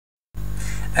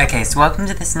Okay, so welcome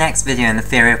to this next video in the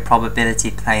Theory of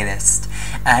Probability playlist.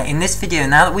 In this video,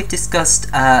 now that we've discussed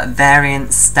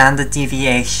variance, standard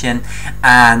deviation,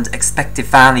 and expected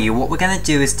value, what we're going to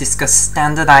do is discuss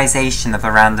standardization of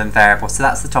a random variable. So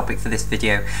that's the topic for this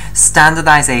video,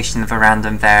 standardization of a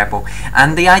random variable.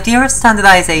 And the idea of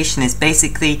standardization is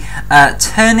basically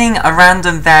turning a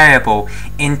random variable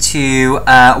into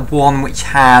one which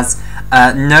has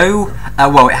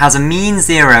it has a mean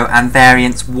 0 and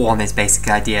variance 1 is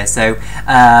basically the idea. So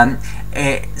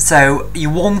so you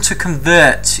want to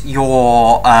convert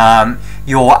your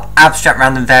abstract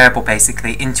random variable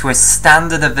basically into as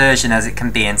standard a version as it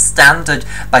can be. And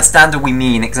by standard we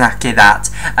mean exactly that.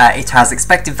 It has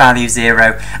expected value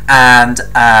 0 and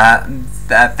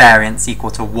variance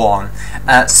equal to 1.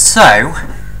 So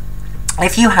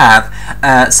if you have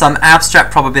some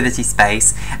abstract probability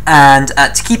space, and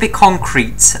to keep it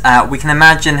concrete, we can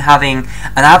imagine having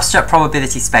an abstract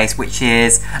probability space which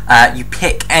is you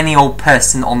pick any old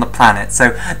person on the planet.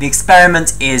 So the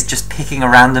experiment is just picking a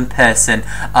random person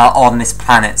on this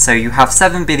planet. So you have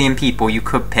 7 billion people you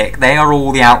could pick. They are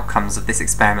all the outcomes of this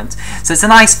experiment. So it's a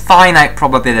nice finite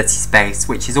probability space,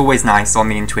 which is always nice on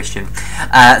the intuition.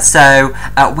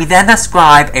 We then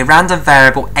ascribe a random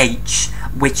variable h,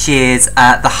 which is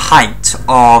the height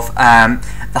of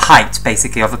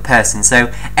basically of a person.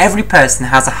 So every person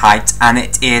has a height, and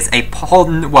it is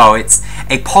it's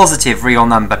a positive real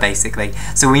number basically.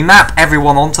 So we map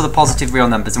everyone onto the positive real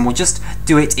numbers, and we'll just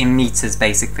do it in meters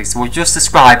basically. So we'll just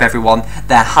ascribe everyone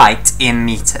their height in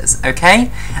meters.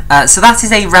 Okay, so that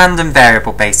is a random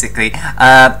variable basically,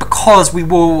 because we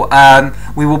will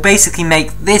basically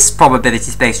make this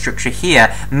probability space structure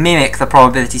here mimic the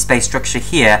probability space structure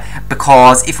here,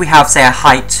 because if we have, say, a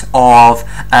height of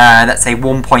let's say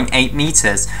 1.8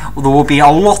 meters, there will be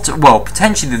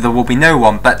potentially there will be no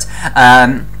one, but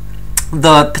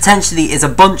potentially is a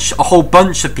whole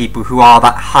bunch of people who are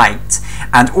that height,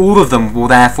 and all of them will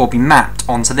therefore be mapped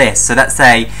onto this. So let's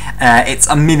say it's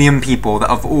 1 million people that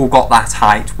have all got that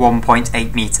height,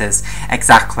 1.8 meters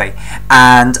exactly,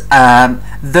 and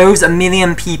those 1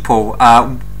 million people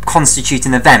constitute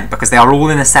an event because they are all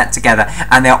in a set together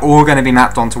and they are all going to be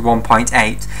mapped onto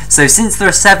 1.8. So since there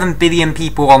are 7 billion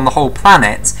people on the whole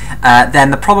planet,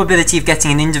 then the probability of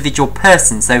getting an individual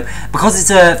person, so because it's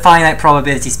a finite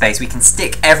probability space, we can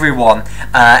stick everyone,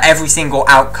 every single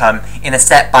outcome in a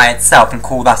set by itself and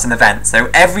call that an event.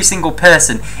 So every single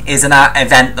person is an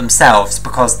event themselves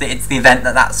because it's the event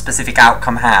that specific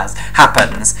outcome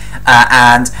happens,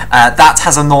 and that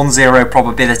has a non-zero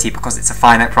probability because it's a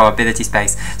finite probability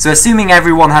space. So assuming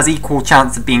everyone has equal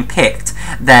chance of being picked,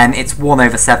 then it's 1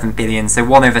 over 7 billion, so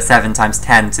 1 over 7 times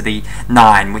 10 to the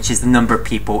 9, which is the number of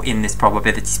people in this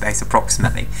probability space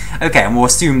approximately. Okay, and we'll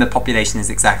assume the population is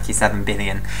exactly 7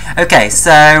 billion. Okay,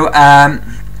 so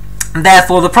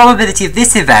therefore, the probability of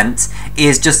this event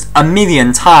is just 1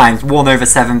 million times 1 over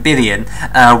 7 billion,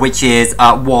 which is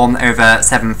 1 over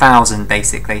 7,000,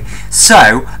 basically.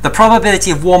 So, the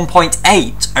probability of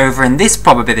 1.8 over in this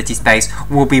probability space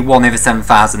will be 1 over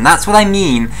 7,000. That's what I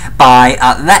mean by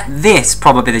let this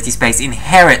probability space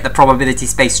inherit the probability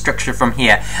space structure from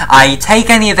here. I take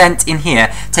any event in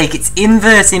here, take its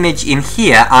inverse image in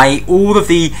here, i.e. all of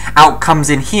the outcomes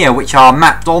in here, which are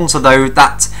mapped onto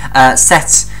that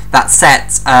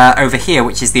set over here,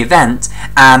 which is the event,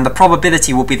 and the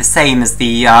probability will be the same as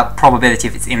the probability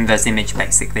of its inverse image,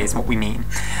 basically, is what we mean.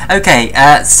 Okay,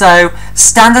 so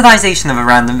standardization of a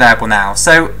random variable now.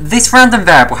 So this random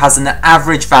variable has an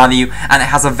average value and it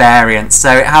has a variance.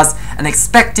 So it has an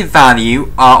expected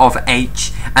value of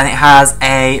h, and it has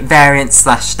a variance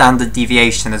 / standard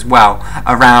deviation as well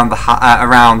around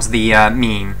the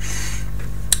mean.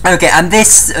 Okay, and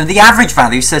the average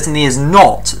value certainly is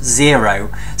not 0.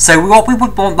 So what we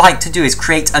would like to do is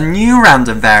create a new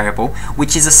random variable,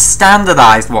 which is a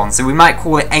standardized one. So we might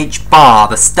call it h bar,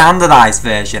 the standardized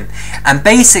version. And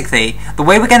basically, the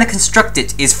way we're going to construct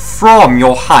it is from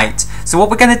your height. So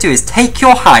what we're going to do is take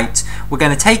your height, and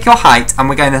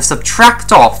we're going to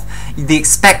subtract off the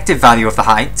expected value of the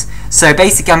height. So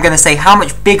basically I'm going to say how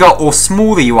much bigger or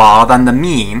smaller you are than the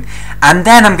mean, and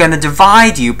then I'm going to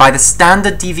divide you by the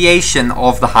standard deviation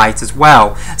of the height as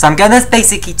well. So I'm going to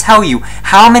basically tell you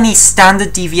how many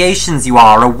standard deviations you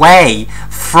are away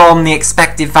from the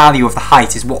expected value of the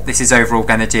height is what this is overall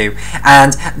going to do.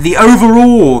 And the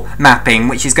overall mapping,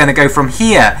 which is going to go from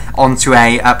here onto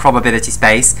a probability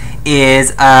space,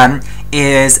 is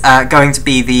is going to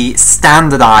be the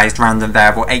standardized random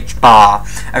variable h bar.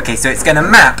 Okay, so it's going to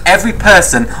map every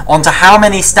person onto how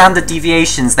many standard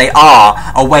deviations they are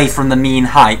away from the mean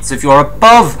height. So if you're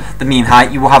above the mean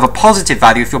height, you will have a positive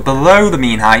value. If you're below the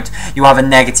mean height, you have a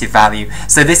negative value.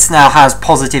 So this now has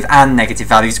positive and negative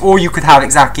values, or you could have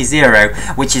exactly 0,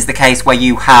 which is the case where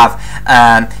you have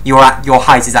your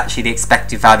height is actually the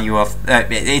expected value of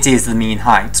it is the mean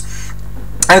height.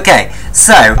 Okay,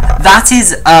 so that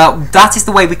is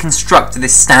the way we construct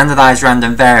this standardized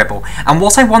random variable. And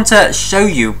what I want to show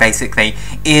you basically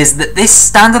is that this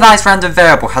standardized random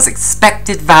variable has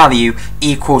expected value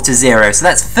equal to 0. So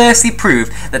let's firstly prove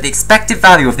that the expected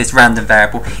value of this random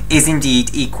variable is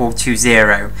indeed equal to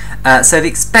 0. So the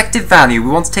expected value,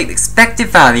 we want to take the expected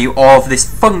value of this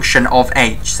function of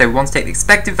h. So we want to take the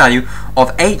expected value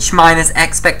of h minus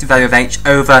expected value of h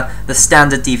over the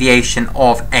standard deviation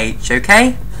of h,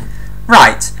 okay?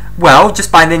 Right, well,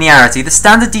 just by linearity, the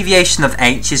standard deviation of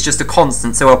h is just a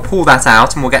constant, so I'll pull that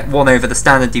out and we'll get 1 over the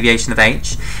standard deviation of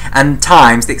h, and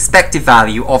times the expected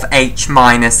value of h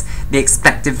minus the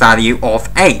expected value of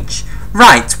h.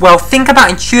 Right, well, think about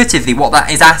intuitively what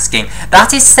that is asking.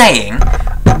 That is saying,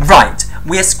 right,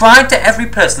 we ascribe to every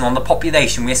person on the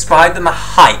population, we ascribe them a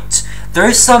height. There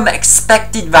is some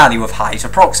expected value of height,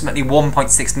 approximately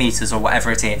 1.6 meters or whatever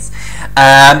it is,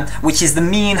 which is the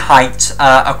mean height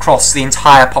across the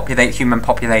entire human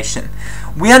population.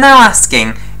 We are now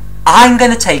asking, I'm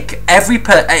going to take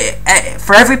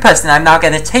for every person, I'm now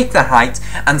going to take the height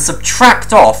and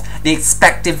subtract off the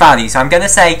expected value. So I'm going to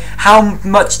say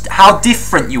how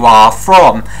different you are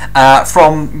from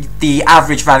the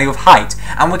average value of height.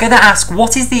 And we're going to ask,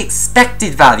 what is the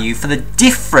expected value for the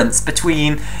difference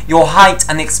between your height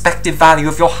and the expected value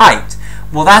of your height?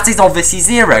 Well, that is obviously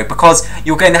 0, because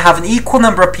you're going to have an equal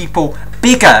number of people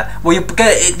bigger. Well,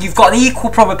 you've got an equal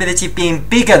probability of being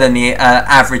bigger than the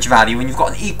average value, and you've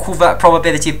got an equal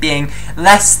probability of being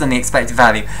less than the expected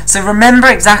value. So remember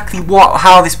exactly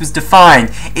how this was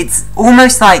defined. It's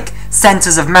almost like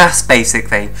centers of mass,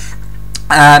 basically.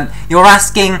 You're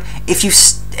asking if you...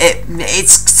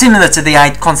 it's similar to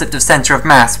the concept of center of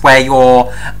mass, where you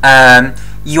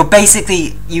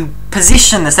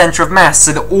position the center of mass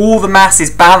so that all the mass is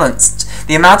balanced.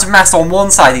 The amount of mass on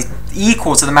one side is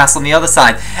equal to the mass on the other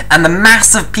side, and the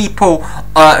mass of people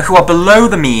who are below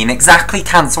the mean exactly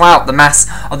cancel out the mass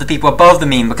of the people above the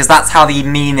mean, because that's how the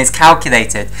mean is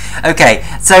calculated. Okay,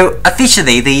 so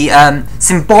officially the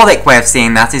symbolic way of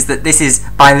seeing that is that this is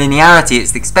by linearity,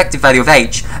 it's the expected value of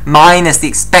h minus the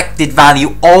expected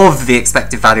value of the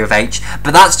expected value of h,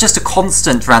 but that's just a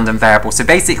constant random variable. So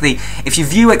basically, if you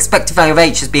view expected value of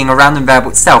h as being a random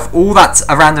variable itself, all that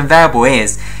a random variable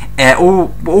is,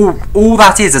 all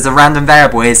that is as a random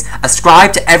variable is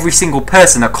ascribe to every single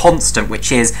person a constant,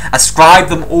 which is ascribe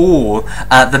them all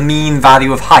the mean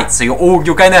value of height. So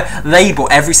you're going to label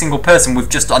every single person with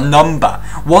just a number.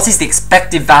 What is the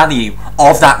expected value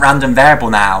of that random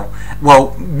variable now? Well,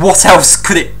 what else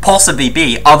could it possibly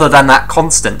be other than that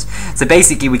constant? So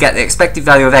basically we get the expected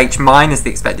value of h minus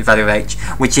the expected value of h,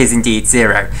 which is indeed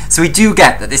 0. So we do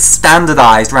get that this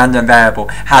standardized random variable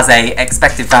has a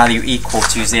expected value equal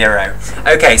to 0.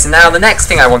 Okay, so now the next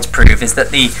thing I want to prove is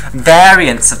that the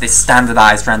variance of this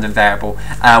standardized random variable,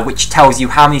 which tells you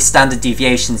how many standard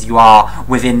deviations you are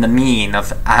within the mean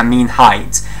of mean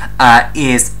height,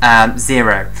 is 1.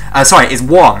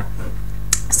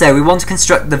 So we want to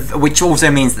construct which also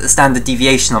means that the standard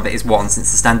deviation of it is 1,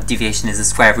 since the standard deviation is the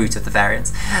square root of the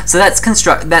variance. So let's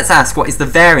ask, what is the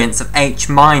variance of h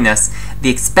minus the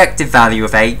expected value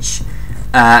of h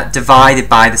divided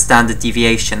by the standard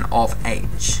deviation of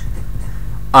h?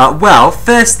 Well,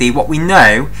 firstly, what we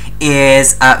know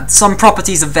is some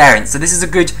properties of variance. So this is a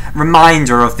good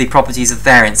reminder of the properties of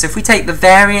variance. So if we take the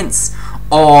variance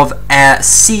of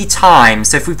c times,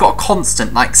 so if we've got a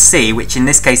constant like c, which in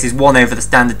this case is 1 over the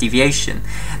standard deviation,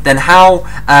 then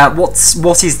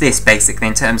what is this basically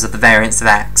in terms of the variance of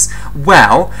x?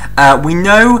 Well, we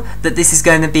know that this is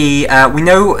going to be, we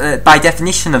know by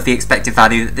definition of the expected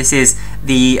value that this is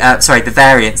the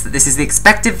variance, that this is the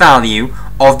expected value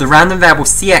of the random variable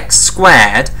cx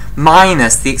squared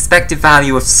minus the expected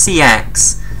value of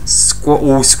cx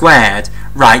all squared.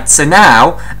 Right, so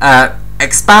now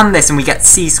expand this and we get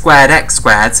c squared x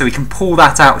squared, so we can pull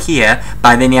that out here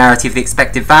by linearity of the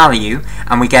expected value,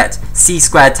 and we get c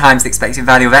squared times the expected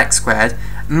value of x squared,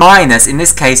 minus, in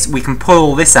this case, we can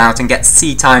pull this out and get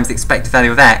c times the expected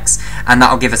value of x, and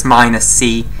that will give us minus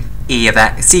c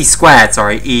squared,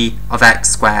 e of x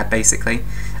squared, basically.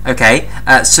 Okay,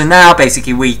 so now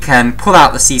basically we can pull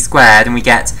out the c squared and we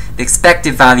get the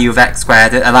expected value of x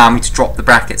squared, allow me to drop the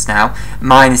brackets now,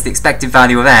 minus the expected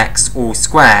value of x all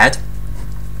squared.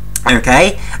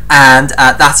 Okay, and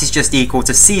that is just equal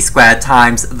to c squared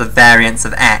times the variance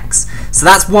of x. So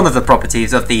that's one of the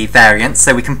properties of the variance.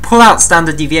 So we can pull out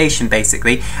standard deviation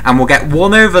basically, and we'll get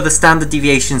 1 over the standard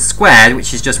deviation squared,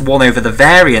 which is just 1 over the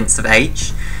variance of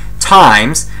h,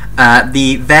 times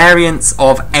the variance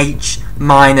of h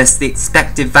minus the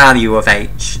expected value of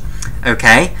h.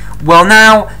 Okay, well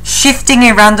now, shifting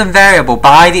a random variable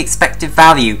by the expected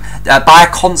value, by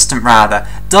a constant rather,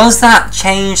 does that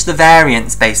change the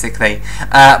variance basically?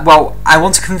 Well, I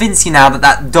want to convince you now that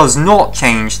that does not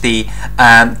change the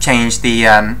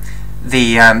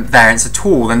variance at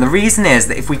all, and the reason is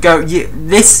that if we go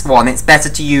this one, it's better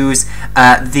to use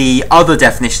the other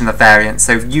definition of variance.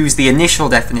 So use the initial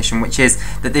definition, which is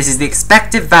that this is the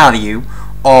expected value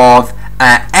of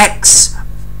x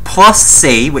plus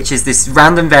c, which is this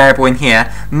random variable in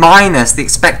here, minus the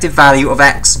expected value of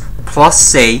x plus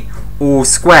c all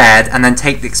squared, and then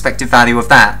take the expected value of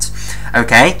that.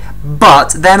 Okay,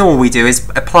 but then all we do is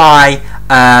apply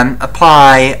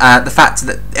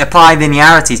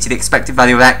linearities to the expected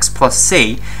value of x plus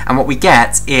c, and what we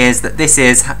get is that this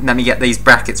is, let me get these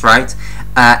brackets right,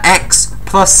 x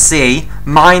plus c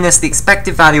minus the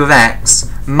expected value of x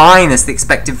minus the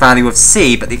expected value of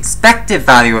c, but the expected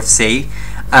value of c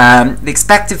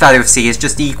is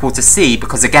just equal to c,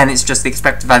 because again it's just the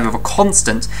expected value of a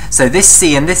constant, so this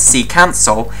c and this c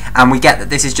cancel, and we get that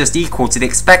this is just equal to the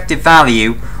expected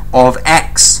value of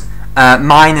x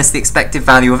minus the expected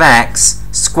value of x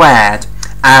squared,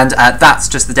 and that's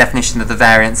just the definition of the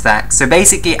variance of x. So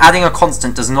basically adding a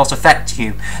constant does not affect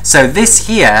you, so this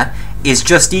here is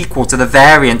just equal to the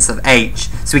variance of h.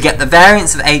 So we get the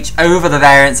variance of h over the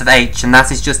variance of h, and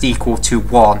that is just equal to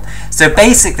 1. So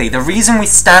basically, the reason we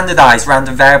standardize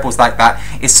random variables like that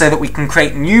is so that we can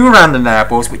create new random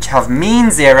variables which have mean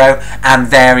 0 and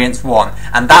variance 1.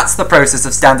 And that's the process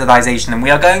of standardization, and we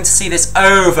are going to see this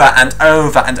over and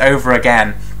over and over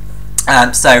again.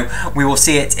 So we will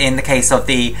see it in the case of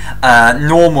the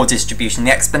normal distribution,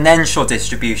 the exponential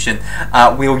distribution.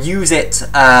 We'll use it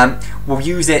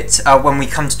when we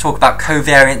come to talk about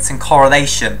covariance and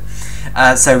correlation.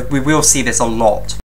 So we will see this a lot.